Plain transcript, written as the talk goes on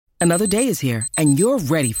Another day is here, and you're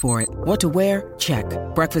ready for it. What to wear? Check.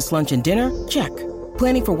 Breakfast, lunch, and dinner? Check.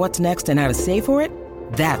 Planning for what's next and how to save for it?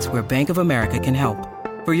 That's where Bank of America can help.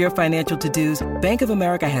 For your financial to-dos, Bank of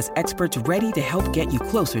America has experts ready to help get you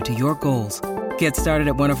closer to your goals. Get started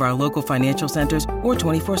at one of our local financial centers or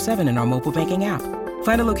 24/7 in our mobile banking app.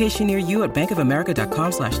 Find a location near you at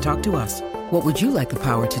bankofamerica.com/talktous. What would you like the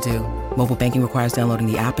power to do? Mobile banking requires downloading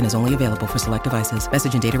the app and is only available for select devices.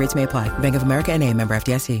 Message and data rates may apply. Bank of America N.A., member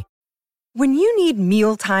FDIC. When you need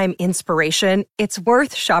mealtime inspiration, it's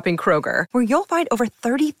worth shopping Kroger, where you'll find over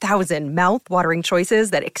 30,000 mouth-watering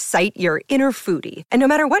choices that excite your inner foodie. And no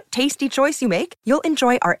matter what tasty choice you make, you'll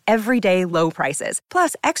enjoy our everyday low prices,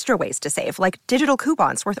 plus extra ways to save, like digital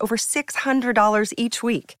coupons worth over $600 each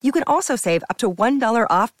week. You can also save up to $1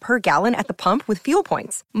 off per gallon at the pump with fuel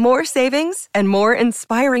points. More savings and more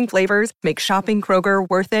inspiring flavors make shopping Kroger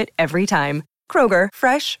worth it every time. Kroger,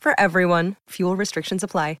 fresh for everyone. Fuel restrictions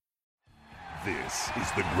apply. This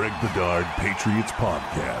is the Greg Bedard Patriots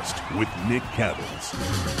Podcast with Nick Cattles.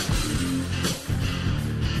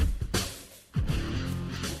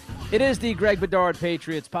 It is the Greg Bedard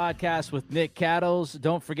Patriots Podcast with Nick Cattles.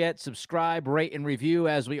 Don't forget, subscribe, rate, and review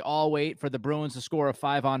as we all wait for the Bruins to score a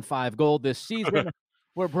 5-on-5 goal this season.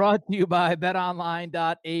 We're brought to you by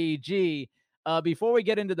betonline.ag. Before we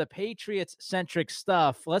get into the Patriots-centric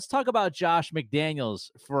stuff, let's talk about Josh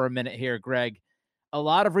McDaniels for a minute here, Greg. A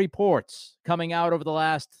lot of reports coming out over the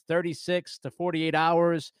last 36 to 48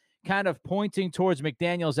 hours kind of pointing towards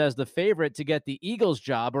McDaniels as the favorite to get the Eagles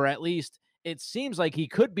job, or at least it seems like he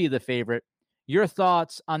could be the favorite. Your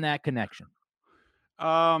thoughts on that connection?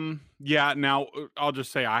 Yeah, now I'll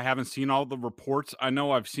just say I haven't seen all the reports. I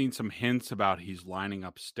know I've seen some hints about he's lining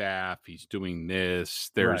up staff, he's doing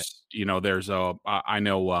this. There's, I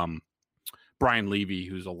know Brian Levy,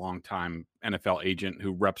 who's a longtime NFL agent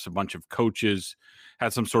who reps a bunch of coaches,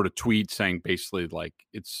 had some sort of tweet saying basically like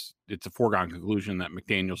it's a foregone conclusion that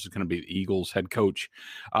McDaniels is going to be the Eagles head coach.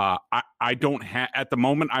 I don't have at the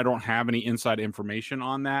moment. I don't have any inside information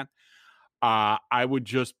on that. I would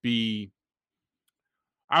be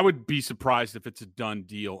surprised if it's a done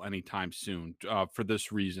deal anytime soon. For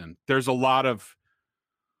this reason, there's a lot of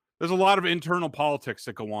internal politics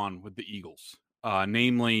that go on with the Eagles,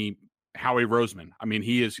 namely Howie Roseman. I mean,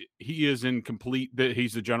 he is in complete.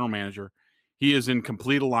 He's the general manager. He is in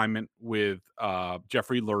complete alignment with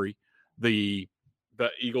Jeffrey Lurie, the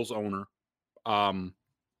Eagles owner.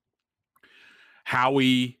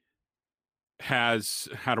 Howie has.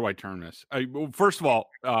 How do I term this? First of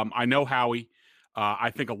all, I know Howie.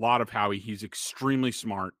 I think a lot of Howie. He's extremely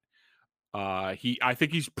smart. I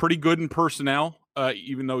think he's pretty good in personnel.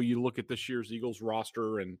 Even though you look at this year's Eagles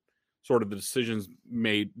roster and sort of the decisions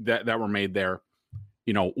made that were made there,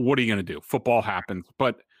 what are you going to do? Football happens.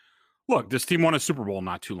 But look, this team won a Super Bowl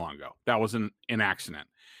not too long ago. That was an accident.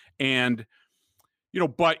 And,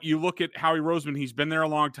 but you look at Howie Roseman, he's been there a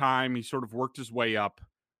long time. He sort of worked his way up.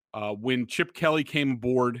 When Chip Kelly came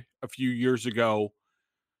aboard a few years ago,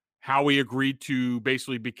 Howie agreed to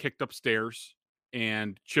basically be kicked upstairs,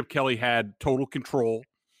 and Chip Kelly had total control.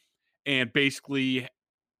 And basically,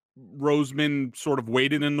 Roseman sort of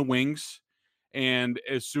waited in the wings, and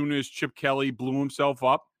as soon as Chip Kelly blew himself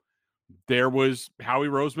up, there was Howie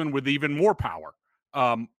Roseman with even more power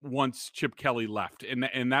once Chip Kelly left.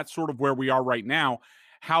 And that's sort of where we are right now.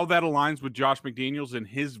 How that aligns with Josh McDaniels and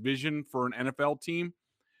his vision for an NFL team,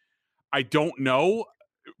 I don't know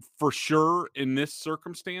for sure in this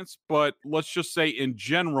circumstance, but let's just say in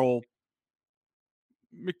general,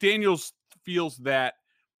 McDaniels feels that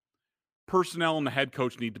personnel and the head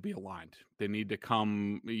coach need to be aligned. They need to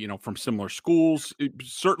come, from similar schools.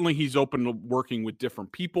 Certainly, he's open to working with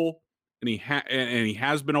different people, and he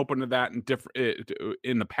has been open to that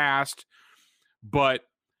in the past. But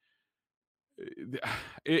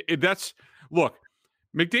look,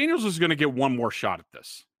 McDaniels is going to get one more shot at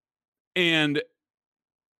this, and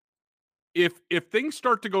if things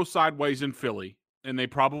start to go sideways in Philly, and they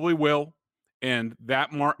probably will. And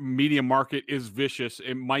that media market is vicious.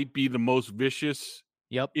 It might be the most vicious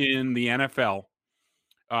in the NFL.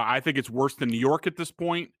 I think it's worse than New York at this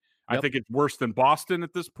point. Yep. I think it's worse than Boston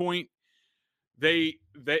at this point. They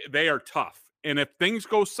are tough. And if things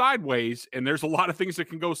go sideways, and there's a lot of things that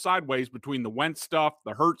can go sideways between the Wentz stuff,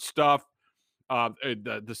 the Hurt stuff,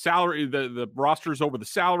 the salary, the rosters over the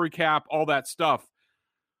salary cap, all that stuff.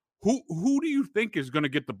 Who do you think is going to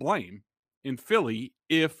get the blame in Philly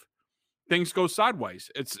if things go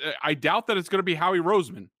sideways? I doubt that it's going to be Howie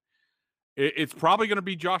Roseman. It's probably going to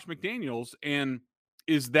be Josh McDaniels. And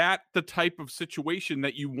is that the type of situation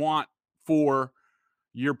that you want for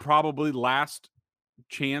your probably last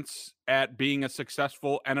chance at being a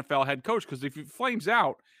successful NFL head coach, because if he flames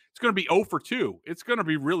out, it's going to be 0 for 2. It's going to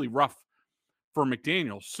be really rough for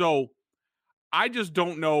McDaniels. So I just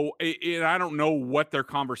don't know, and I don't know what their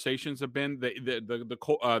conversations have been.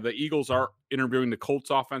 The Eagles are interviewing the Colts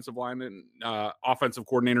offensive lineman, offensive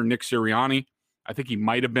coordinator Nick Sirianni. I think he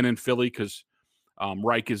might have been in Philly because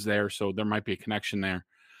Reich is there, so there might be a connection there.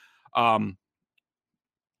 I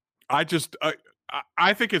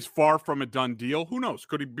think it's far from a done deal. Who knows?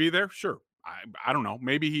 Could he be there? Sure. I don't know.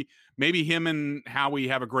 Maybe him and Howie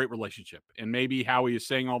have a great relationship, and maybe Howie is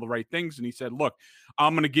saying all the right things. And he said, look,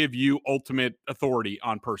 I'm going to give you ultimate authority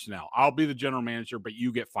on personnel. I'll be the general manager, but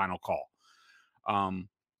you get final call.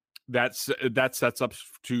 That sets up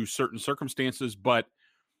to certain circumstances, but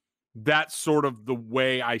that's sort of the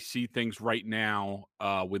way I see things right now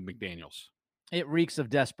with McDaniels. It reeks of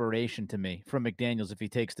desperation to me from McDaniels if he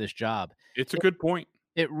takes this job. It's a good point.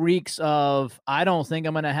 It reeks of, I don't think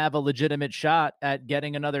I'm going to have a legitimate shot at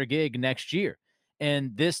getting another gig next year.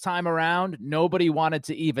 And this time around, nobody wanted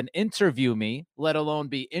to even interview me, let alone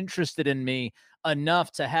be interested in me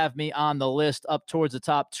enough to have me on the list up towards the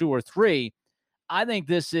top 2 or 3. I think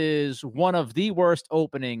this is one of the worst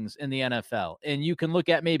openings in the NFL. And you can look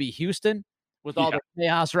at maybe Houston with all the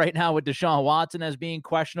chaos right now with Deshaun Watson as being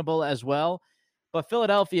questionable as well. But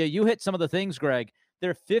Philadelphia, you hit some of the things, Greg.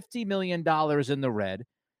 They're $50 million in the red.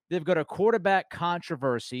 They've got a quarterback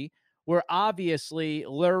controversy where obviously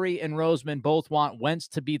Lurie and Roseman both want Wentz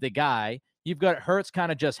to be the guy. You've got Hurts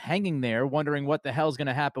kind of just hanging there, wondering what the hell's going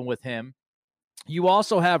to happen with him. You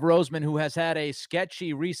also have Roseman, who has had a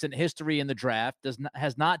sketchy recent history in the draft,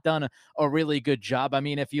 has not done a really good job. I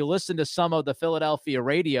mean, if you listen to some of the Philadelphia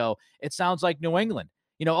radio, it sounds like New England.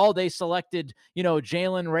 They selected,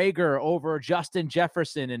 Jalen Reagor over Justin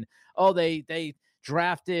Jefferson, and they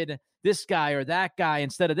drafted this guy or that guy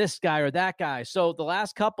instead of this guy or that guy. So the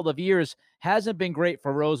last couple of years hasn't been great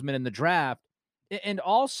for Roseman in the draft. And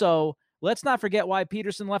also, let's not forget why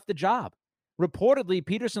Peterson left the job. Reportedly,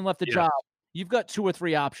 Peterson left the job. You've got 2 or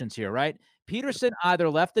 3 options here, right? Peterson either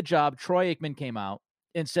left the job. Troy Aikman came out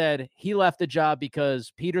and said he left the job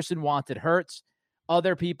because Peterson wanted Hurts.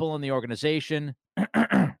 Other people in the organization,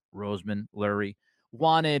 Roseman, Lurie,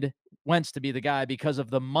 wanted Wentz to be the guy because of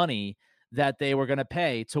the money that they were going to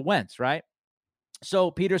pay to Wentz, right?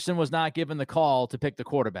 So Peterson was not given the call to pick the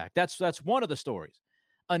quarterback. That's one of the stories.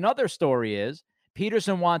 Another story is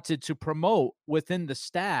Peterson wanted to promote within the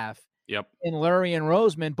staff. Yep. And Lurie and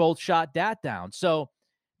Roseman both shot that down. So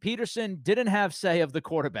Peterson didn't have say of the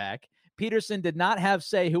quarterback. Peterson did not have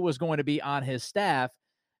say who was going to be on his staff.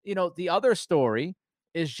 The other story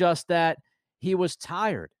is just that he was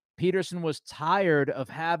tired. Peterson was tired of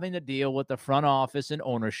having to deal with the front office and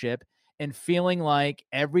ownership and feeling like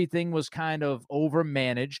everything was kind of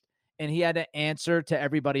overmanaged and he had to answer to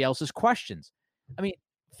everybody else's questions. I mean,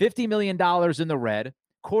 $50 million in the red,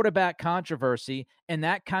 quarterback controversy, and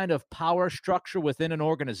that kind of power structure within an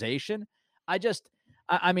organization. I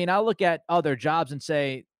look at other jobs and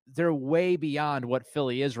say they're way beyond what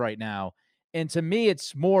Philly is right now. And to me,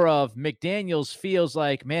 it's more of McDaniels feels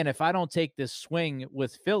like, man, if I don't take this swing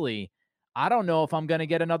with Philly, I don't know if I'm going to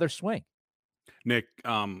get another swing. Nick,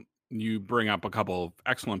 you bring up a couple of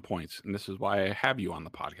excellent points, and this is why I have you on the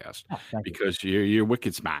podcast, because you're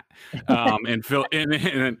wicked smart, and fill in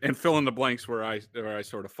the blanks where I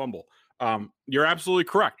sort of fumble. You're absolutely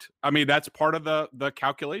correct. I mean, that's part of the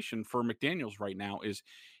calculation for McDaniels right now is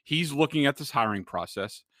he's looking at this hiring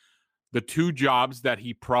process. The 2 jobs that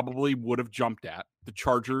he probably would have jumped at, the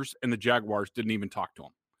Chargers and the Jaguars, didn't even talk to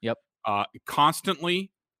him. Yep.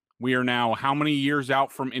 Constantly, we are now how many years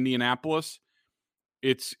out from Indianapolis?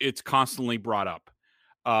 It's constantly brought up.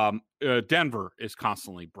 Denver is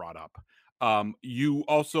constantly brought up. You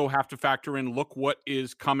also have to factor in, look what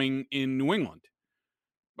is coming in New England.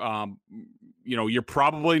 You're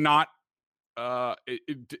probably not,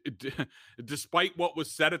 despite what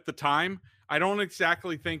was said at the time, I don't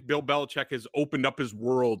exactly think Bill Belichick has opened up his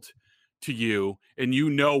world to you, and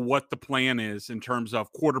what the plan is in terms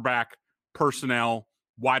of quarterback, personnel,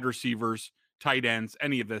 wide receivers, tight ends,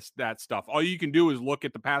 any of that stuff. All you can do is look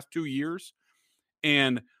at the past 2 years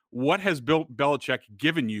and what has Bill Belichick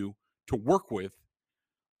given you to work with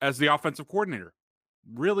as the offensive coordinator.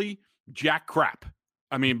 Really jack crap.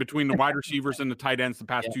 I mean, between the wide receivers and the tight ends the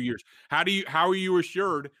past 2 years. How are you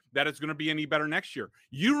assured that it's going to be any better next year?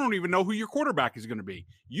 You don't even know who your quarterback is going to be.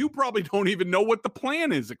 You probably don't even know what the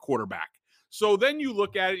plan is at quarterback. So then you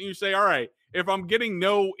look at it and you say, all right, if I'm getting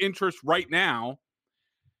no interest right now,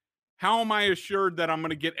 how am I assured that I'm going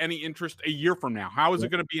to get any interest a year from now? How is it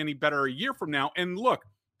going to be any better a year from now? And look,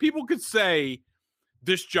 people could say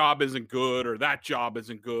this job isn't good or that job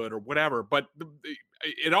isn't good or whatever. But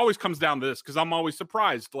it always comes down to this, because I'm always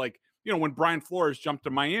surprised. Like, when Brian Flores jumped to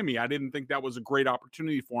Miami, I didn't think that was a great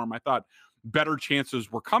opportunity for him. I thought better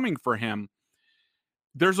chances were coming for him.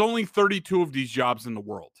 There's only 32 of these jobs in the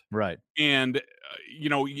world. Right. And,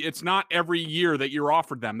 it's not every year that you're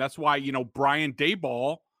offered them. That's why, Brian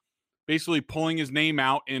Daboll basically pulling his name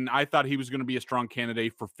out, and I thought he was going to be a strong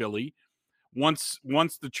candidate for Philly. Once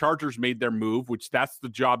the Chargers made their move, which that's the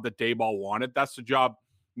job that Daboll wanted, that's the job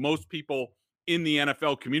most people in the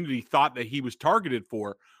NFL community thought that he was targeted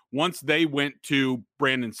for. Once they went to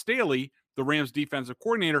Brandon Staley, the Rams defensive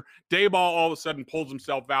coordinator, Daboll all of a sudden pulls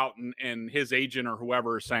himself out, and his agent or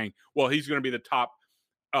whoever is saying, well, he's going to be the top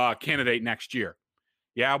candidate next year.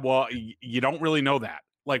 Yeah, well, you don't really know that.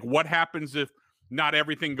 Like, what happens if not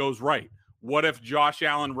everything goes right? What if Josh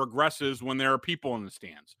Allen regresses when there are people in the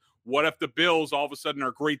stands? What if the Bills all of a sudden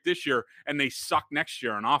are great this year and they suck next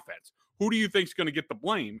year on offense? Who do you think is going to get the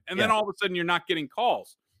blame? And then all of a sudden you're not getting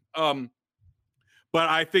calls. But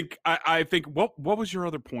I think what was your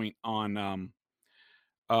other point on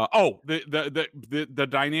the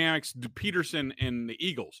dynamics, Peterson and the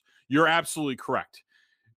Eagles? You're absolutely correct.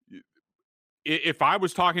 If I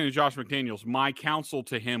was talking to Josh McDaniels, my counsel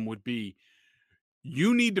to him would be,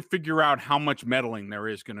 you need to figure out how much meddling there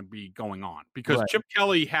is going to be going on, because Chip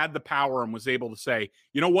Kelly had the power and was able to say,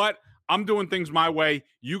 you know what? I'm doing things my way.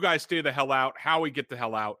 You guys stay the hell out. Howie, get the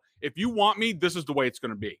hell out. If you want me, this is the way it's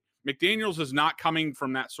going to be. McDaniels is not coming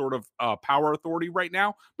from that sort of power authority right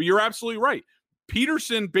now, but you're absolutely right.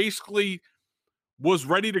 Peterson basically was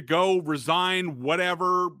ready to go, resign,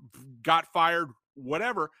 whatever, got fired,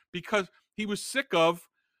 whatever, because he was sick of,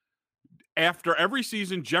 after every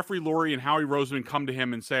season, Jeffrey Lurie and Howie Roseman come to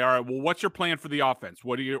him and say, all right, well, what's your plan for the offense?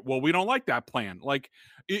 Well, we don't like that plan. Like,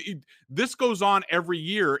 this goes on every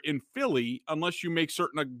year in Philly, unless you make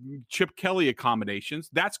certain Chip Kelly accommodations.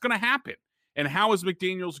 That's going to happen. And how is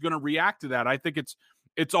McDaniels going to react to that? I think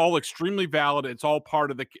it's all extremely valid. It's all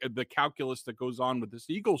part of the calculus that goes on with this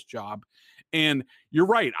Eagles job. And you're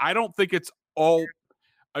right. I don't think it's all,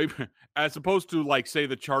 as opposed to, like, say,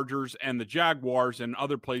 the Chargers and the Jaguars and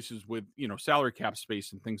other places with, salary cap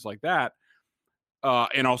space and things like that.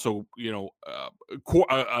 And also,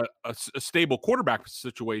 a stable quarterback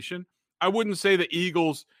situation. I wouldn't say the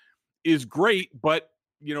Eagles is great, but,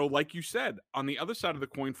 like you said, on the other side of the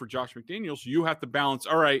coin for Josh McDaniels, you have to balance,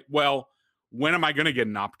 all right, well, when am I going to get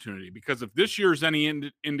an opportunity? Because if this year is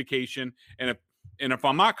any indication, and if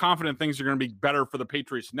I'm not confident things are going to be better for the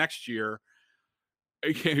Patriots next year,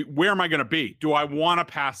 where am I going to be? Do I want to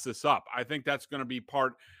pass this up? I think that's going to be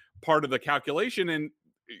part of the calculation. And,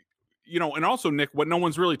 and also, Nick, what no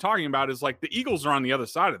one's really talking about is, like, the Eagles are on the other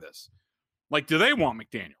side of this. Like, do they want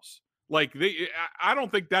McDaniels? Like, I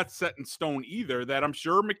don't think that's set in stone either, that I'm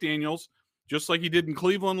sure McDaniels, just like he did in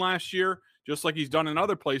Cleveland last year, just like he's done in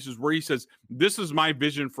other places, where he says, this is my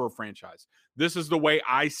vision for a franchise. This is the way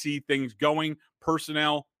I see things going,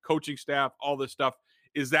 personnel, coaching staff, all this stuff.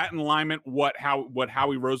 Is that in alignment what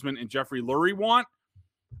Howie Roseman and Jeffrey Lurie want?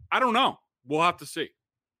 I don't know. We'll have to see.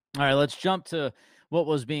 All right, let's jump to what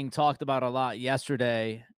was being talked about a lot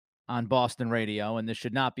yesterday on Boston radio, and this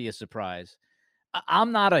should not be a surprise.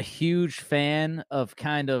 I'm not a huge fan of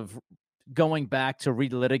kind of going back to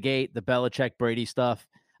relitigate the Belichick Brady stuff.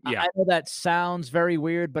 Yeah. I know that sounds very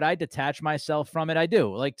weird, but I detach myself from it. I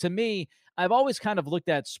do. Like, to me, I've always kind of looked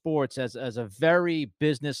at sports as a very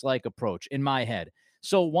business-like approach in my head.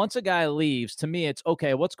 So once a guy leaves, to me, it's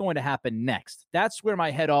okay, what's going to happen next? That's where my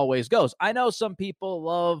head always goes. I know some people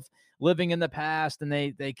love living in the past and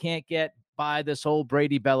they can't get by this whole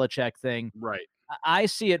Brady Belichick thing. Right. I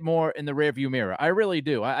see it more in the rearview mirror. I really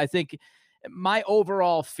do. I think my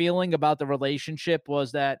overall feeling about the relationship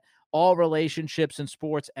was that all relationships in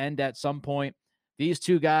sports end at some point. These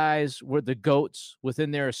two guys were the GOATs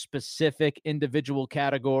within their specific individual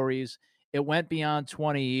categories. It went beyond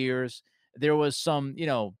 20 years. There was some,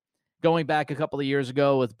 going back a couple of years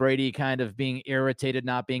ago with Brady kind of being irritated,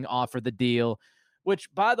 not being offered the deal,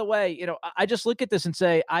 which, by the way, I just look at this and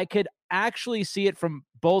say, I could actually see it from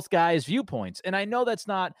both guys' viewpoints. And I know that's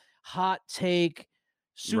not hot take,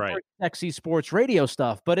 super sexy sports radio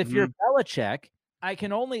stuff, but if you're Belichick, I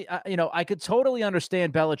can only, I could totally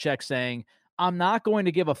understand Belichick saying, I'm not going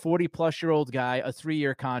to give a 40-plus-year-old guy a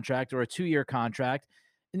 3-year contract or a 2-year contract.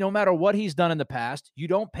 No matter what he's done in the past, you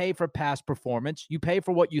don't pay for past performance. You pay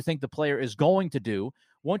for what you think the player is going to do.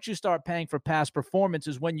 Once you start paying for past performance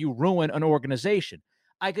is when you ruin an organization.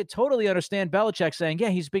 I could totally understand Belichick saying, yeah,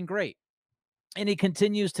 he's been great. And he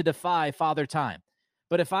continues to defy Father Time.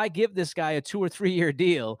 But if I give this guy a 2 or 3 year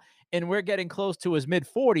deal and we're getting close to his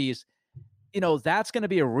mid-40s, that's going to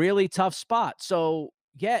be a really tough spot. So,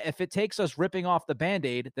 yeah, if it takes us ripping off the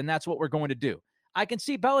Band-Aid, then that's what we're going to do. I can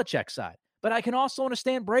see Belichick's side, but I can also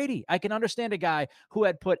understand Brady. I can understand a guy who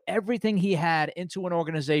had put everything he had into an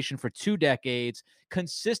organization for 2 decades,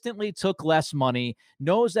 consistently took less money,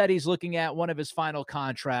 knows that he's looking at one of his final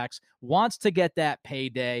contracts, wants to get that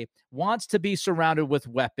payday, wants to be surrounded with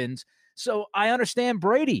weapons. So I understand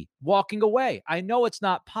Brady walking away. I know it's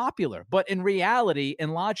not popular, but in reality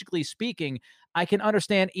and logically speaking, I can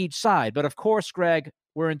understand each side. But of course, Greg,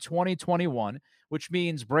 we're in 2021, which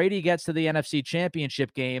means Brady gets to the NFC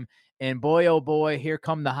Championship game. And boy, oh boy, here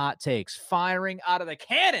come the hot takes firing out of the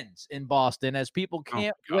cannons in Boston as people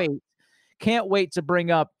can't wait to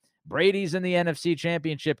bring up Brady's in the NFC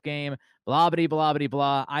Championship game, blah, blah, blah, blah,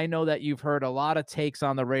 blah. I know that you've heard a lot of takes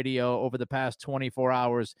on the radio over the past 24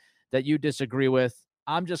 hours that you disagree with.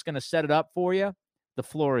 I'm just going to set it up for you. The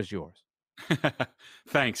floor is yours.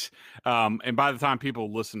 Thanks. And by the time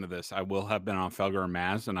people listen to this, I will have been on Felger and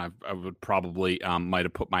Maz, and I would probably might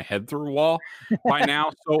have put my head through a wall by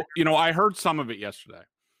now. So, I heard some of it yesterday.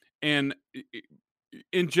 And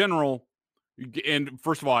in general, and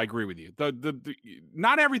first of all, I agree with you. The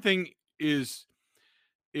not everything is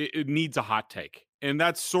it needs a hot take. And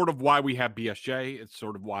that's sort of why we have BSJ. It's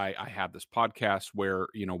sort of why I have this podcast where,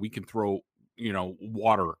 we can throw,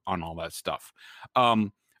 water on all that stuff.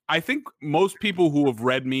 I think most people who have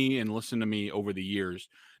read me and listened to me over the years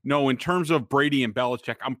know in terms of Brady and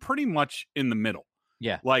Belichick, I'm pretty much in the middle.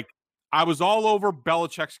 Yeah. Like I was all over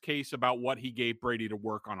Belichick's case about what he gave Brady to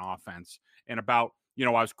work on offense and about, I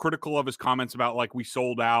was critical of his comments about like we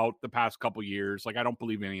sold out the past couple years. Like I don't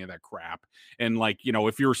believe any of that crap. And like,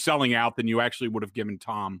 if you're selling out, then you actually would have given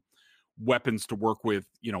Tom weapons to work with,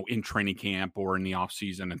 in training camp or in the off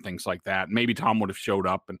season and things like that. Maybe Tom would have showed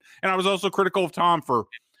up. And I was also critical of Tom for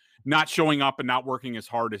not showing up and not working as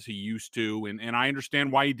hard as he used to. And I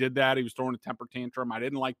understand why he did that. He was throwing a temper tantrum. I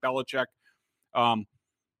didn't like Belichick,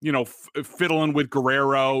 fiddling with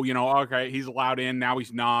Guerrero, okay, he's allowed in, now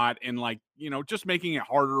he's not. And like, just making it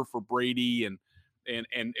harder for Brady and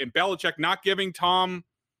Belichick not giving Tom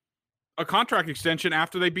a contract extension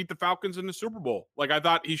after they beat the Falcons in the Super Bowl. Like I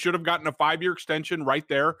thought he should have gotten a 5-year extension right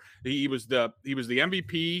there. He was the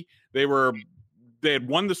MVP. They had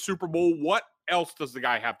won the Super Bowl. What else does the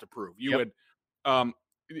guy have to prove?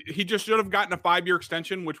 He just should have gotten a 5-year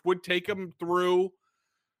extension, which would take him through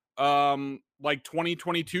like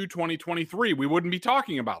 2022, 2023. We wouldn't be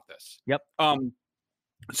talking about this. Yep.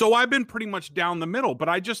 So I've been pretty much down the middle, but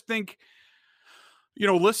I just think,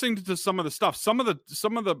 listening to some of the stuff, some of the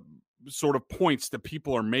sort of points that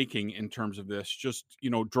people are making in terms of this just,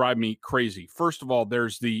 drive me crazy. First of all,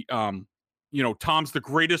 there's the, Tom's the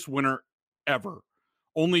greatest winner ever.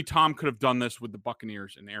 Only Tom could have done this with the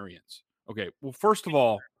Buccaneers and Arians. Okay, well, first of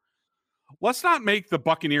all, let's not make the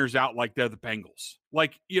Buccaneers out like they're the Bengals.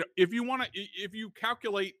 Like, if you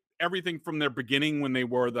calculate everything from their beginning when they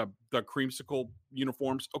wore the creamsicle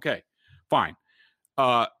uniforms, okay, fine.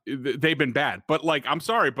 They've been bad, but like, I'm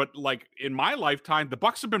sorry, but like in my lifetime, the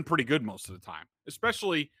Bucs have been pretty good most of the time,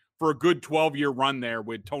 especially for a good 12-year run there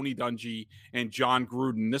with Tony Dungy and John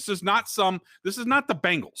Gruden. This is not the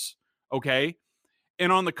Bengals, okay?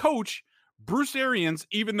 And on the coach, Bruce Arians,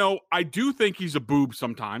 even though I do think he's a boob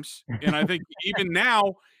sometimes, and I think even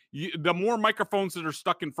now, the more microphones that are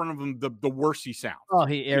stuck in front of him, the worse he sounds. Oh,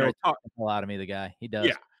 he irritates the hell out of me, the guy. He does.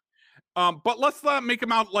 Yeah. But let's not make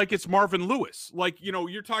him out like it's Marvin Lewis. Like,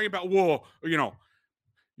 you're talking about, no,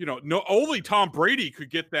 only Tom Brady could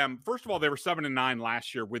get them. First of all, they were 7-9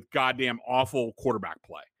 last year with goddamn awful quarterback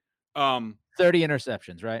play. 30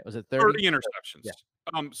 interceptions, right? Was it 30? 30 interceptions. Yeah.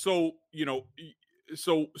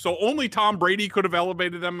 So only Tom Brady could have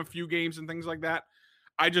elevated them a few games and things like that.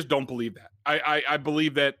 I just don't believe that. I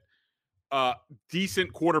believe that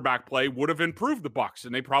decent quarterback play would have improved the Bucs,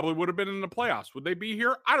 and they probably would have been in the playoffs. Would they be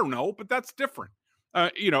here? I don't know, but that's different.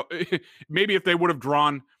 Maybe if they would have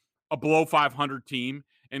drawn a below 500 team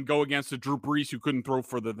and go against a Drew Brees who couldn't throw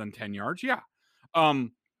further than 10 yards, yeah.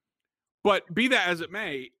 But be that as it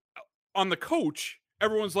may, on the coach,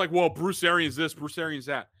 everyone's like, well, Bruce Arians this, Bruce Arians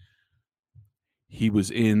that. He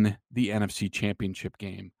was in the NFC Championship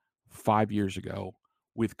game 5 years ago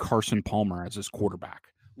with Carson Palmer as his quarterback.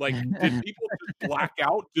 Like, did people just black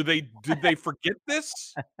out? Did they forget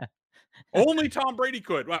this? Only Tom Brady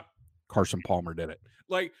could. Well, Carson Palmer did it.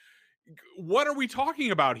 Like, what are we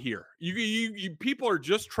talking about here? You people are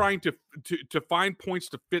just trying to find points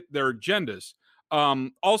to fit their agendas.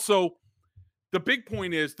 Also, the big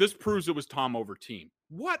point is this proves it was Tom over team.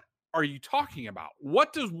 What are you talking about?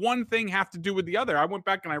 What does one thing have to do with the other? I went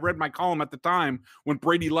back and I read my column at the time when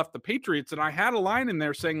Brady left the Patriots, and I had a line in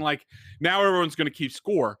there saying, like, now everyone's going to keep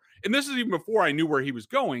score. And this is even before I knew where he was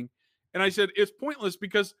going. And I said, it's pointless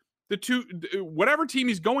because whatever team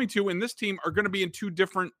he's going to and this team are going to be in two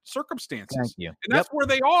different circumstances. Thank you. And that's where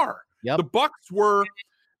they are. Yep. The Bucs were,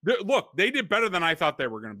 look, they did better than I thought they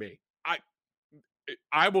were going to be.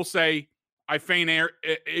 I will say I feign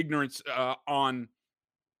ignorance on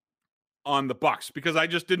the Bucs because I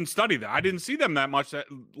just didn't study that. I didn't see them that much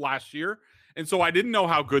last year. And so I didn't know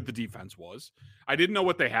how good the defense was. I didn't know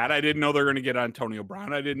what they had. I didn't know they were going to get Antonio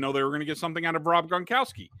Brown. I didn't know they were going to get something out of Rob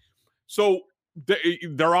Gronkowski. So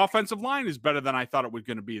their offensive line is better than I thought it was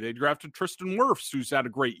going to be. They drafted Tristan Wirfs, who's had a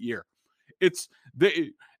great year.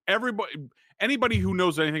 Anybody who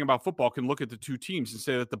knows anything about football can look at the two teams and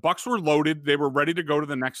say that the Bucs were loaded. They were ready to go to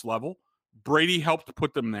the next level. Brady helped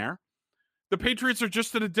put them there. The Patriots are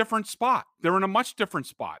just in a different spot. They're in a much different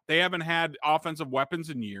spot. They haven't had offensive weapons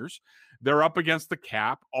in years. They're up against the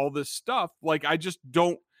cap, all this stuff. Like, I just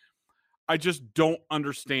don't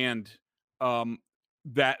understand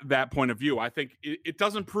that point of view. I think it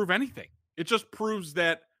doesn't prove anything. It just proves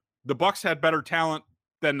that the Bucs had better talent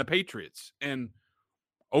than the Patriots. And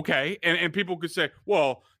okay, and people could say,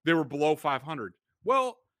 well, they were below 500.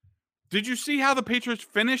 Well, did you see how the Patriots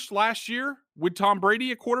finished last year with Tom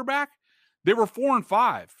Brady at quarterback? They were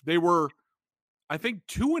 4-5. They were, I think,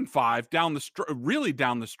 2-5 down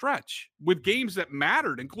the stretch with games that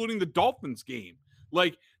mattered, including the Dolphins game.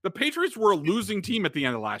 Like, the Patriots were a losing team at the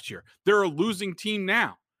end of last year. They're a losing team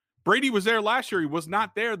now. Brady was there last year. He was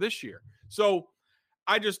not there this year. So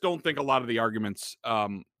I just don't think a lot of the arguments,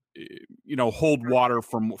 hold water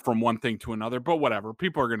from one thing to another. But whatever.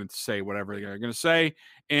 People are going to say whatever they're going to say.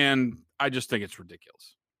 And I just think it's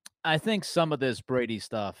ridiculous. I think some of this Brady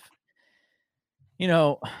stuff,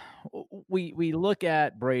 we look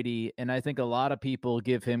at Brady, and I think a lot of people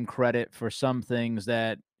give him credit for some things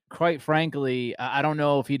that, quite frankly, I don't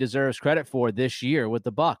know if he deserves credit for this year with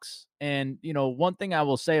the Bucs. And, one thing I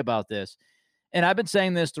will say about this, and I've been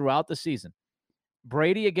saying this throughout the season,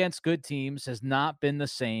 Brady against good teams has not been the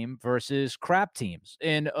same versus crap teams.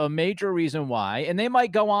 And a major reason why, and they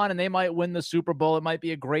might go on and they might win the Super Bowl. It might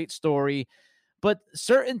be a great story, but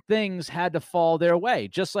certain things had to fall their way,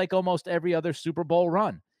 just like almost every other Super Bowl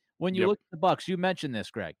run. When you look at the Bucs, you mentioned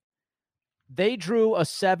this, Greg. They drew a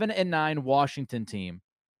 7-9 Washington team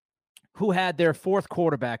who had their fourth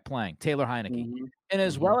quarterback playing, Taylor Heineke. Mm-hmm. And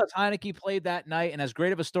as well as Heineke played that night, and as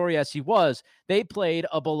great of a story as he was, they played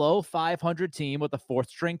a below 500 team with a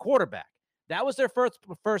fourth-string quarterback. That was their first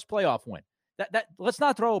playoff win. That let's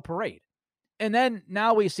not throw a parade. And then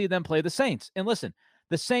now we see them play the Saints. And listen,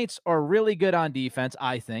 the Saints are really good on defense,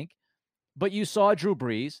 I think. But you saw Drew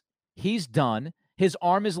Brees. He's done. His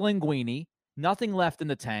arm is linguini. Nothing left in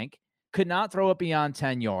the tank. Could not throw it beyond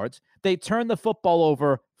 10 yards. They turned the football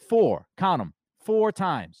over four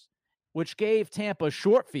times, which gave Tampa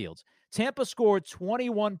short fields. Tampa scored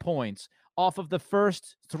 21 points off of the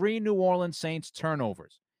first 3 New Orleans Saints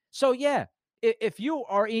turnovers. So, yeah, if you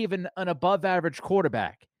are even an above-average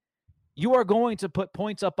quarterback, you are going to put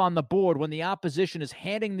points up on the board when the opposition is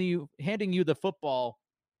handing you the football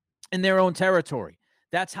in their own territory.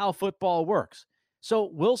 That's how football works. So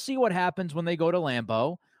we'll see what happens when they go to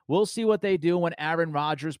Lambeau. We'll see what they do when Aaron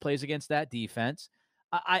Rodgers plays against that defense.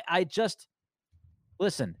 I just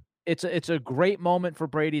listen. It's a great moment for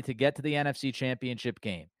Brady to get to the NFC Championship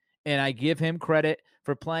game, and I give him credit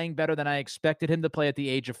for playing better than I expected him to play at the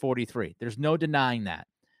age of 43. There's no denying that.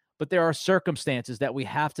 But there are circumstances that we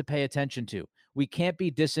have to pay attention to. We can't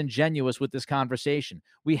be disingenuous with this conversation.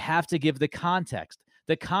 We have to give the context.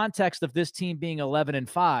 The context of this team being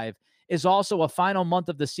 11-5 is also a final month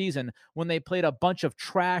of the season when they played a bunch of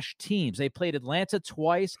trash teams. They played Atlanta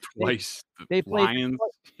twice. They played Lions.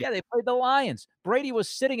 They played the Lions. Brady was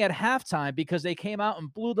sitting at halftime because they came out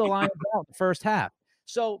and blew the Lions out in the first half.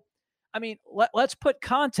 So, I mean, let's put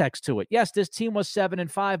context to it. Yes, this team was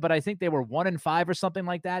 7-5, but I think they were 1-5 or something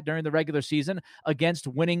like that during the regular season against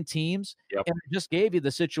winning teams. Yep. And I just gave you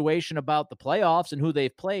the situation about the playoffs and who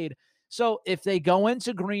they've played. So if they go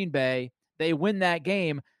into Green Bay, they win that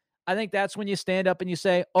game, I think that's when you stand up and you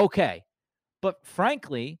say, okay. But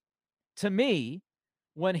frankly, to me,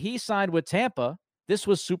 when he signed with Tampa, this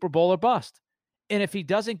was Super Bowl or bust. And if he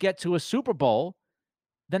doesn't get to a Super Bowl,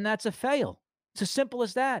 then that's a fail. It's as simple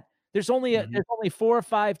as that. There's only 4 or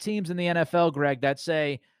 5 teams in the NFL, Greg, that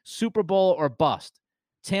say Super Bowl or bust.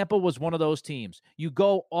 Tampa was one of those teams. You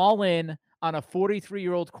go all in on a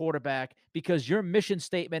 43-year-old quarterback because your mission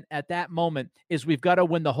statement at that moment is we've got to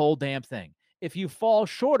win the whole damn thing. If you fall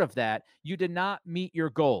short of that, you did not meet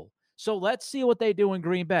your goal. So let's see what they do in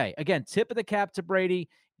Green Bay. Again, tip of the cap to Brady,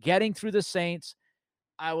 getting through the Saints.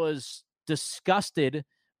 I was disgusted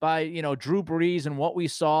by, Drew Brees and what we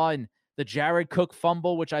saw, and the Jared Cook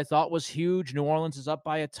fumble, which I thought was huge. New Orleans is up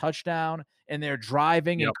by a touchdown, and they're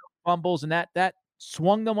driving and Yep. Cook fumbles, and that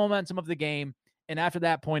swung the momentum of the game. And after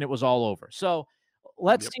that point, it was all over. So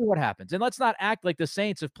let's see what happens. And let's not act like the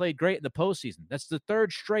Saints have played great in the postseason. That's the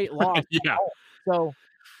third straight loss. Yeah. So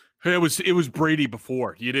it was Brady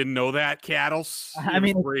before. You didn't know that, Cattles? I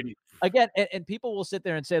mean, Brady. Again, and people will sit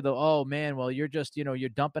there and say, oh, man, well, you're just, you're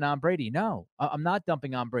dumping on Brady. No, I'm not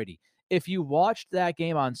dumping on Brady. If you watched that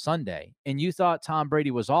game on Sunday and you thought Tom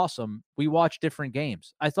Brady was awesome, we watched different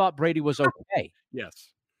games. I thought Brady was okay. Yes.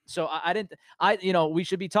 So we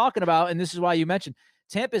should be talking about, and this is why you mentioned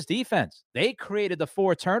Tampa's defense. They created the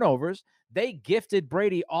 4 turnovers. They gifted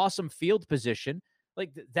Brady awesome field position.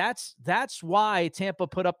 Like that's why Tampa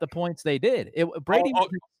put up the points they did. Brady was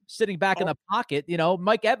sitting back in the pocket.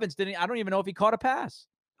 Mike Evans didn't. I don't even know if he caught a pass.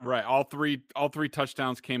 Right. All three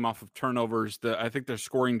touchdowns came off of turnovers. I think their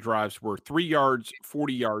scoring drives were 3 yards,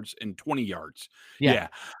 40 yards, and 20 yards. Yeah.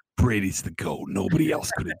 Brady's the GOAT. Nobody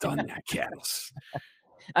else could have done that, Cattles.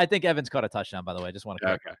 I think Evans caught a touchdown, by the way. I just want to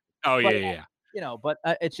correct. Okay. Oh, yeah. But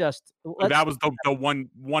it's just that was the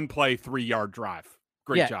one play 3-yard drive.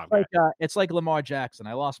 Great job. It's like Lamar Jackson.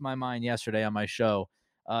 I lost my mind yesterday on my show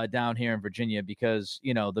down here in Virginia because,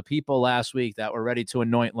 the people last week that were ready to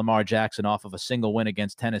anoint Lamar Jackson off of a single win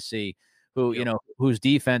against Tennessee, whose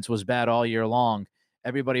defense was bad all year long.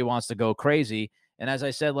 Everybody wants to go crazy. And as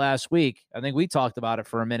I said last week, I think we talked about it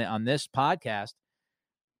for a minute on this podcast.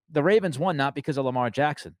 The Ravens won not because of Lamar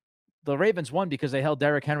Jackson. The Ravens won because they held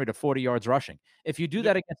Derrick Henry to 40 yards rushing. If you do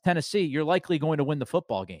that against Tennessee, you're likely going to win the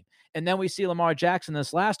football game. And then we see Lamar Jackson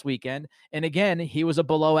this last weekend. And again, he was a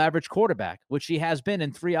below average quarterback, which he has been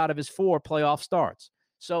in 3 out of his 4 playoff starts.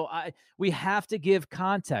 So we have to give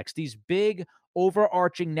context. These big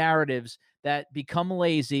overarching narratives that become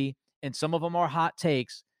lazy, and some of them are hot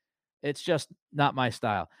takes. It's just not my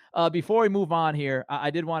style. Before we move on here, I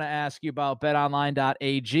did want to ask you about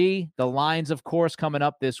betonline.ag. The lines, of course, coming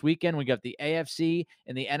up this weekend. We got the AFC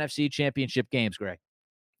and the NFC championship games, Greg.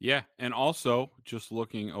 Yeah, and also just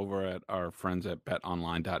looking over at our friends at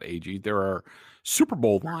betonline.ag, there are Super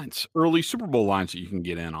Bowl lines, early Super Bowl lines that you can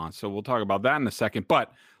get in on. So we'll talk about that in a second.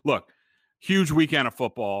 But look, huge weekend of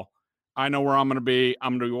football. I know where I'm going to be.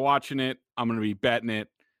 I'm going to be watching it. I'm going to be betting it.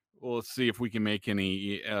 Well, let's see if we can make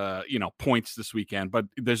any, points this weekend. But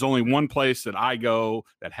there's only one place that I go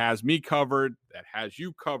that has me covered, that has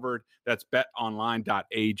you covered. That's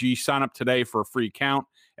betonline.ag. Sign up today for a free account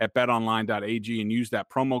at betonline.ag and use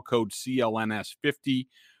that promo code CLNS50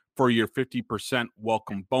 for your 50%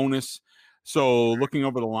 welcome bonus. So looking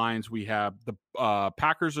over the lines, we have the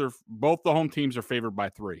Packers both the home teams are favored by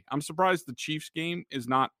 3. I'm surprised the Chiefs game is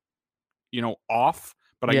not, off.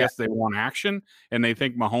 But I guess they want action, and they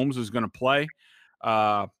think Mahomes is going to play.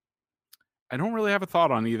 I don't really have a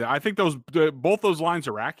thought on either. I think both those lines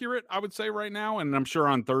are accurate, I would say, right now, and I'm sure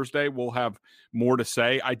on Thursday we'll have more to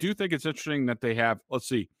say. I do think it's interesting that they have, let's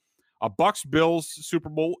see, a Bucs-Bills Super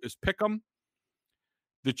Bowl is pick'em.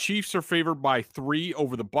 The Chiefs are favored by 3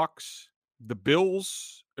 over the Bucs.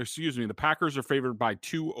 The Packers are favored by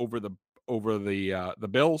 2 over the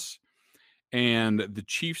Bills. And the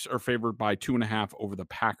Chiefs are favored by 2.5 over the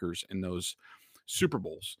Packers in those Super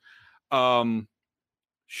Bowls.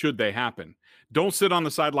 Should they happen? Don't sit on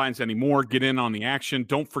the sidelines anymore. Get in on the action.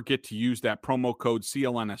 Don't forget to use that promo code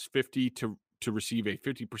CLNS50 to receive a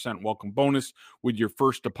 50% welcome bonus with your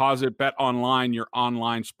first deposit. Bet online, your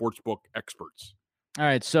online sportsbook experts. All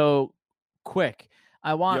right, so quick.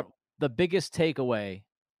 I want the biggest takeaway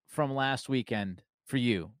from last weekend for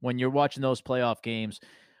you when you're watching those playoff games.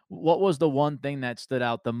 What was the one thing that stood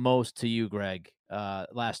out the most to you, Greg,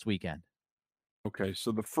 last weekend? Okay,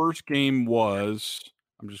 so the first game was,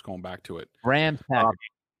 I'm just going back to it.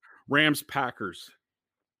 Rams-Packers.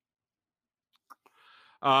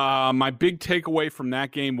 My big takeaway from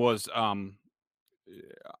that game was I'm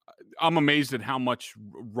amazed at how much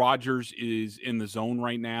Rodgers is in the zone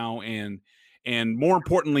right now, and more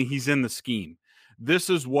importantly, he's in the scheme. This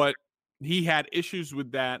is what he had issues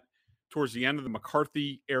with that towards the end of the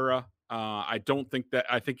McCarthy era. I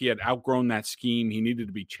think he had outgrown that scheme. He needed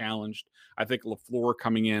to be challenged. I think LaFleur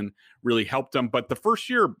coming in really helped him. But the first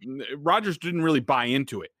year, Rodgers didn't really buy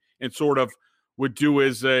into it and sort of would do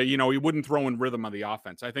his, he wouldn't throw in rhythm of the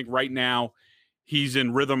offense. I think right now he's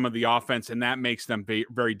in rhythm of the offense, and that makes them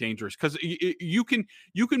very dangerous because you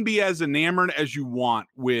can be as enamored as you want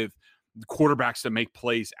with quarterbacks that make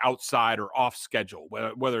plays outside or off schedule,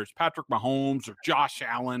 whether it's Patrick Mahomes or Josh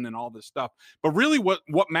Allen and all this stuff. But really what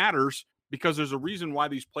matters, because there's a reason why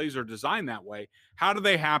these plays are designed that way, how do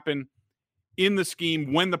they happen in the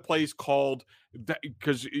scheme when the play's called?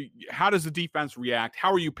 Because how does the defense react?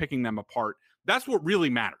 How are you picking them apart? That's what really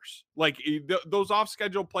matters. Like those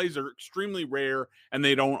off-schedule plays are extremely rare, and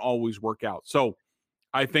they don't always work out. So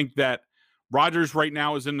I think that Rodgers right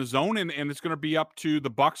now is in the zone, and it's going to be up to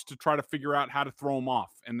the Bucs to try to figure out how to throw him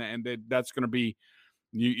off, and that's going to be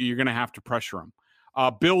you're going to have to pressure him.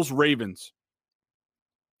 Bills Ravens.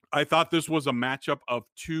 I thought this was a matchup of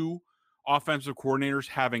two offensive coordinators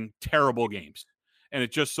having terrible games, and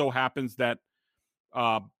it just so happens that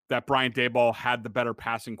that Brian Daboll had the better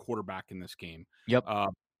passing quarterback in this game. Yep.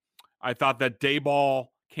 I thought that Daboll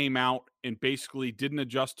came out and basically didn't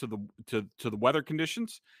adjust to the weather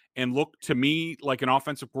conditions and looked to me like an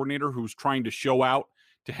offensive coordinator who's trying to show out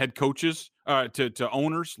to head coaches, to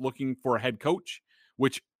owners looking for a head coach,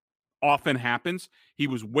 which often happens. He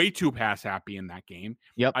was way too pass happy in that game.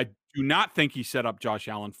 Yep. I do not think he set up Josh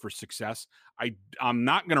Allen for success. I'm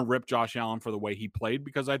not going to rip Josh Allen for the way he played,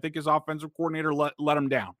 because I think his offensive coordinator let him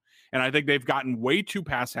down. And I think they've gotten way too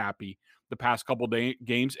pass happy the past couple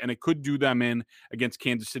games, and it could do them in against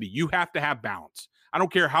Kansas City. You have to have balance. I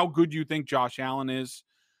don't care how good you think Josh Allen is.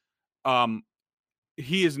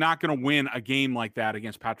 He is not going to win a game like that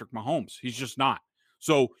against Patrick Mahomes. He's just not.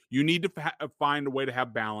 So you need to find a way to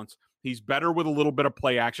have balance. He's better with a little bit of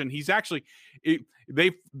play action. He's actually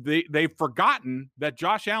they've forgotten that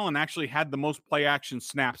Josh Allen actually had the most play action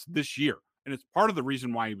snaps this year, and it's part of the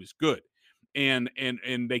reason why he was good. And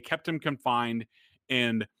they kept him confined,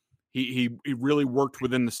 and he really worked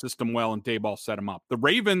within the system well, and Daboll set him up. The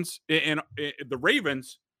Ravens,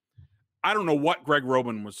 I don't know what Greg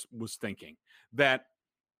Roman was thinking. That,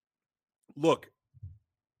 look,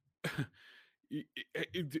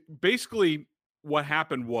 basically what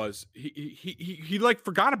happened was he like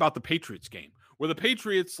forgot about the Patriots game, where the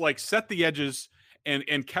Patriots like set the edges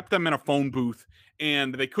and kept them in a phone booth,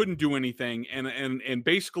 and they couldn't do anything. And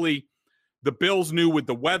basically the Bills knew with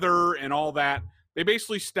the weather and all that, they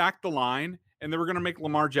basically stacked the line, and they were going to make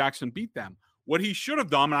Lamar Jackson beat them. What he should have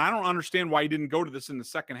done, and I don't understand why he didn't go to this in the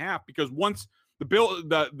second half, because once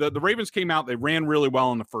the Ravens came out, they ran really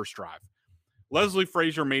well in the first drive. Leslie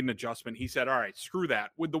Frazier made an adjustment. He said, all right, screw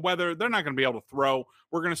that. With the weather, they're not going to be able to throw.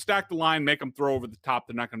 We're going to stack the line, make them throw over the top.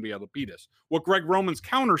 They're not going to be able to beat us. What Greg Roman's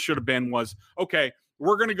counter should have been was, okay,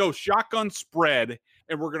 we're going to go shotgun spread,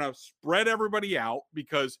 and we're going to spread everybody out,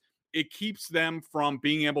 because it keeps them from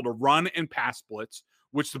being able to run and pass blitz,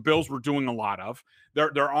 which the Bills were doing a lot of.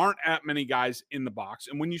 There aren't that many guys in the box.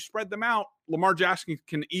 And when you spread them out, Lamar Jackson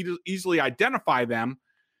can easily identify them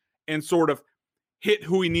and sort of hit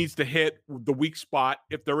who he needs to hit, the weak spot,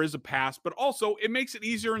 if there is a pass. But also, it makes it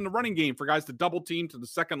easier in the running game for guys to double team to the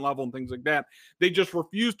second level and things like that. They just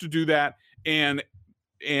refuse to do that. And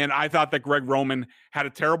I thought that Greg Roman had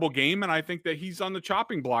a terrible game, and I think that he's on the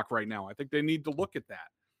chopping block right now. I think they need to look at that.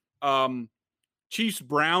 Chiefs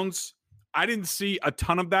Browns, I didn't see a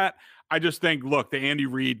ton of that. I just think, look, the Andy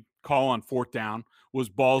Reid call on fourth down was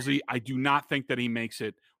ballsy. I do not think that he makes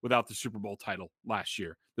it without the Super Bowl title last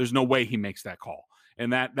year. There's no way he makes that call.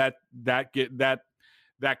 And that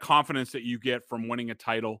confidence that you get from winning a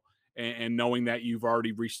title and knowing that you've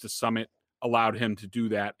already reached the summit allowed him to do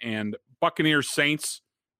that. And Buccaneers Saints,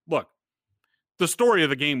 look, the story of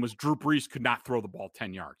the game was Drew Brees could not throw the ball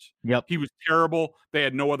 10 yards. Yep. He was terrible. They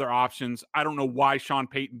had no other options. I don't know why Sean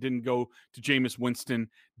Payton didn't go to Jameis Winston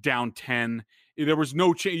down 10. There was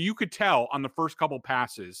no change. You could tell on the first couple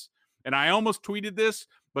passes. And I almost tweeted this,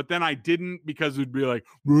 but then I didn't, because it'd be like,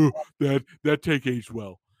 that take aged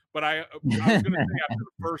well. But I was going to say after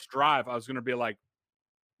the first drive, I was going to be like,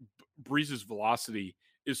 Brees' velocity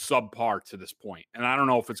is subpar to this point, and I don't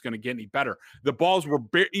know if it's going to get any better. The balls were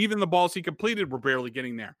even the balls he completed were barely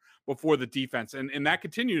getting there before the defense, and that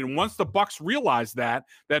continued. And once the Bucs realized that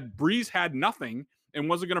Brees had nothing and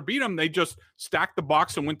wasn't going to beat him, they just stacked the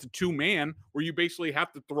box and went to two-man, where you basically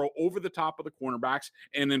have to throw over the top of the cornerbacks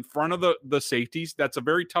and in front of the safeties. That's a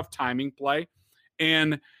very tough timing play,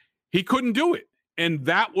 and he couldn't do it. And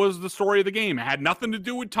that was the story of the game. It had nothing to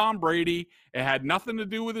do with Tom Brady. It had nothing to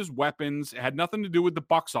do with his weapons. It had nothing to do with the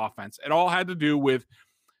Bucs offense. It all had to do with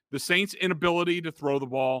the Saints' inability to throw the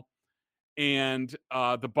ball and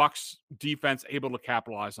the Bucs defense able to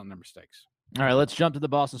capitalize on their mistakes. All right, let's jump to the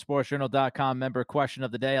BostonSportsJournal.com member question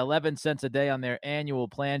of the day. 11 cents a day on their annual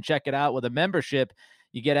plan. Check it out. With a membership,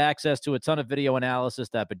 you get access to a ton of video analysis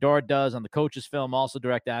that Bedard does on the coach's film, also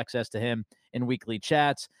direct access to him in weekly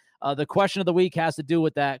chats. The question of the week has to do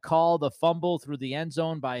with that call, the fumble through the end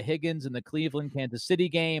zone by Higgins in the Cleveland-Kansas City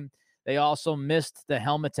game. They also missed the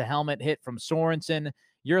helmet-to-helmet hit from Sorensen.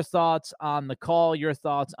 Your thoughts on the call, your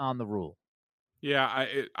thoughts on the rule? Yeah,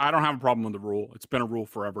 I don't have a problem with the rule. It's been a rule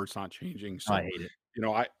forever. It's not changing. So I hate it.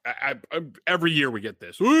 I every year we get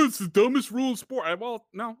this. Oh, it's the dumbest rule in sport. Well,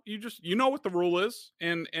 no, you know what the rule is,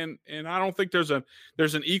 and I don't think there's an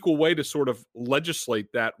equal way to sort of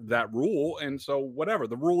legislate that rule. And so whatever,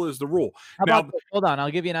 the rule is the rule. Hold on, I'll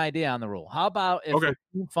give you an idea on the rule. How about if the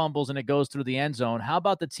team fumbles and it goes through the end zone? How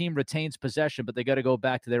about the team retains possession, but they got to go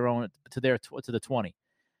back to the 20?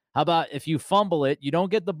 How about if you fumble it, you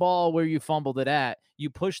don't get the ball where you fumbled it at, you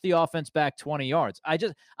push the offense back 20 yards.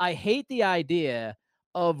 I hate the idea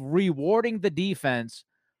of rewarding the defense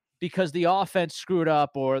because the offense screwed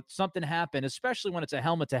up or something happened, especially when it's a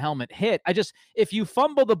helmet-to-helmet hit. If you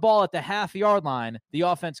fumble the ball at the half-yard line, the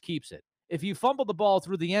offense keeps it. If you fumble the ball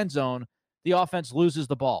through the end zone, the offense loses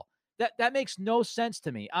the ball. That makes no sense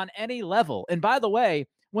to me on any level. And by the way,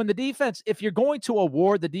 when the defense, if you're going to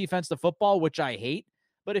award the defense the football, which I hate,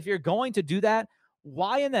 but if you're going to do that,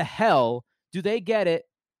 why in the hell do they get it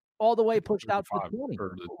all the way pushed out to the 20?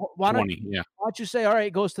 Why don't you say, all right,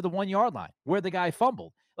 it goes to the 1 yard line where the guy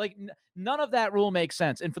fumbled? Like, none of that rule makes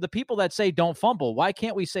sense. And for the people that say don't fumble, why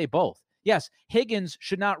can't we say both? Yes, Higgins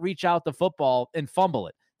should not reach out the football and fumble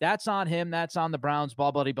it. That's on him. That's on the Browns,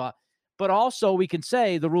 blah, blah, blah. But also we can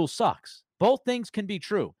say the rule sucks. Both things can be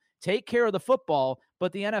true. Take care of the football,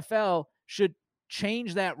 but the NFL should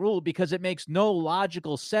change that rule because it makes no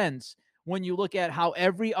logical sense when you look at how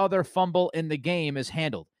every other fumble in the game is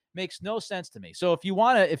handled. Makes no sense to me. So if you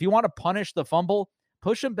want to punish the fumble,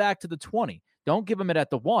 push him back to the 20. Don't give him it at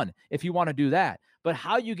the 1 if you want to do that. But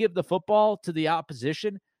how you give the football to the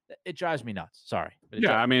opposition, it drives me nuts. Sorry.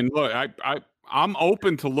 Yeah, I mean, look, I'm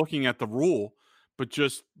open to looking at the rule, but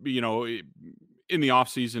just, in the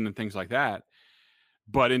offseason and things like that.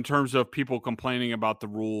 But in terms of people complaining about the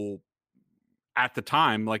rule at the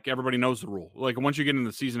time, like, everybody knows the rule. Like, once you get in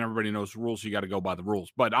the season, everybody knows the rules. You got to go by the rules.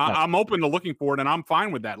 But I'm open to looking for it, and I'm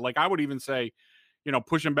fine with that. Like, I would even say,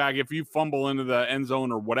 push him back. If you fumble into the end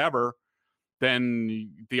zone or whatever,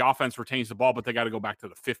 then the offense retains the ball, but they got to go back to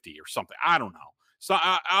the 50 or something. I don't know. So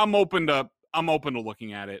I'm open to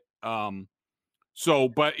looking at it. But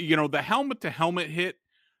the helmet to helmet hit,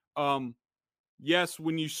 yes,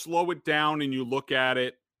 when you slow it down and you look at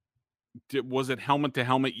it, was it helmet to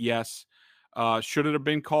helmet? Yes. Should it have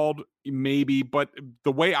been called? Maybe. But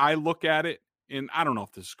the way I look at it, and I don't know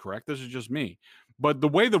if this is correct, this is just me, but the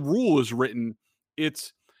way the rule is written,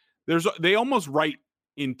 they almost write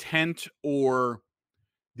intent or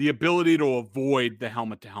the ability to avoid the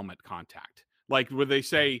helmet to helmet contact. Like where they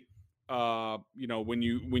say, when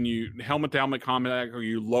you helmet to helmet contact, or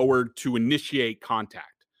you lowered to initiate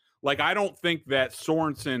contact. Like, I don't think that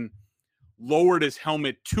Sorensen lowered his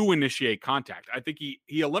helmet to initiate contact. I think he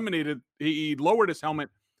lowered his helmet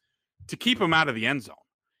to keep him out of the end zone,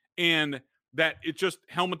 and that it just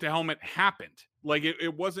helmet to helmet happened. Like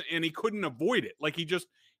it wasn't, and he couldn't avoid it. Like he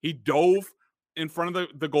dove in front of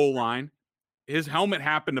the goal line. His helmet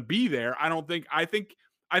happened to be there. I think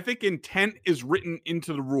intent is written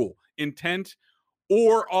into the rule. Intent,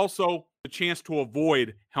 or also the chance to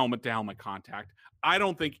avoid helmet to helmet contact. I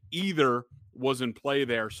don't think either was in play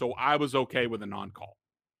there, so I was okay with a non-call.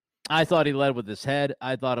 I thought he led with his head.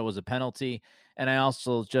 I thought it was a penalty, and I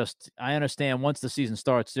also I understand once the season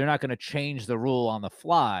starts, they're not going to change the rule on the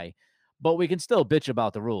fly, but we can still bitch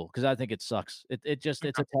about the rule because I think it sucks. It's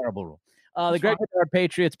a terrible rule. The Greg Bedard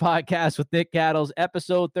Patriots podcast with Nick Cattles,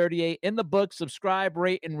 episode 38 in the book. Subscribe,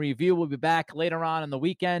 rate, and review. We'll be back later on in the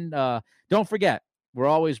weekend. Don't forget, we're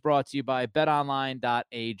always brought to you by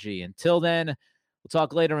betonline.ag. Until then, we'll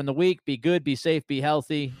talk later in the week. Be good, be safe, be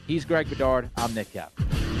healthy. He's Greg Bedard. I'm Nick Cattles.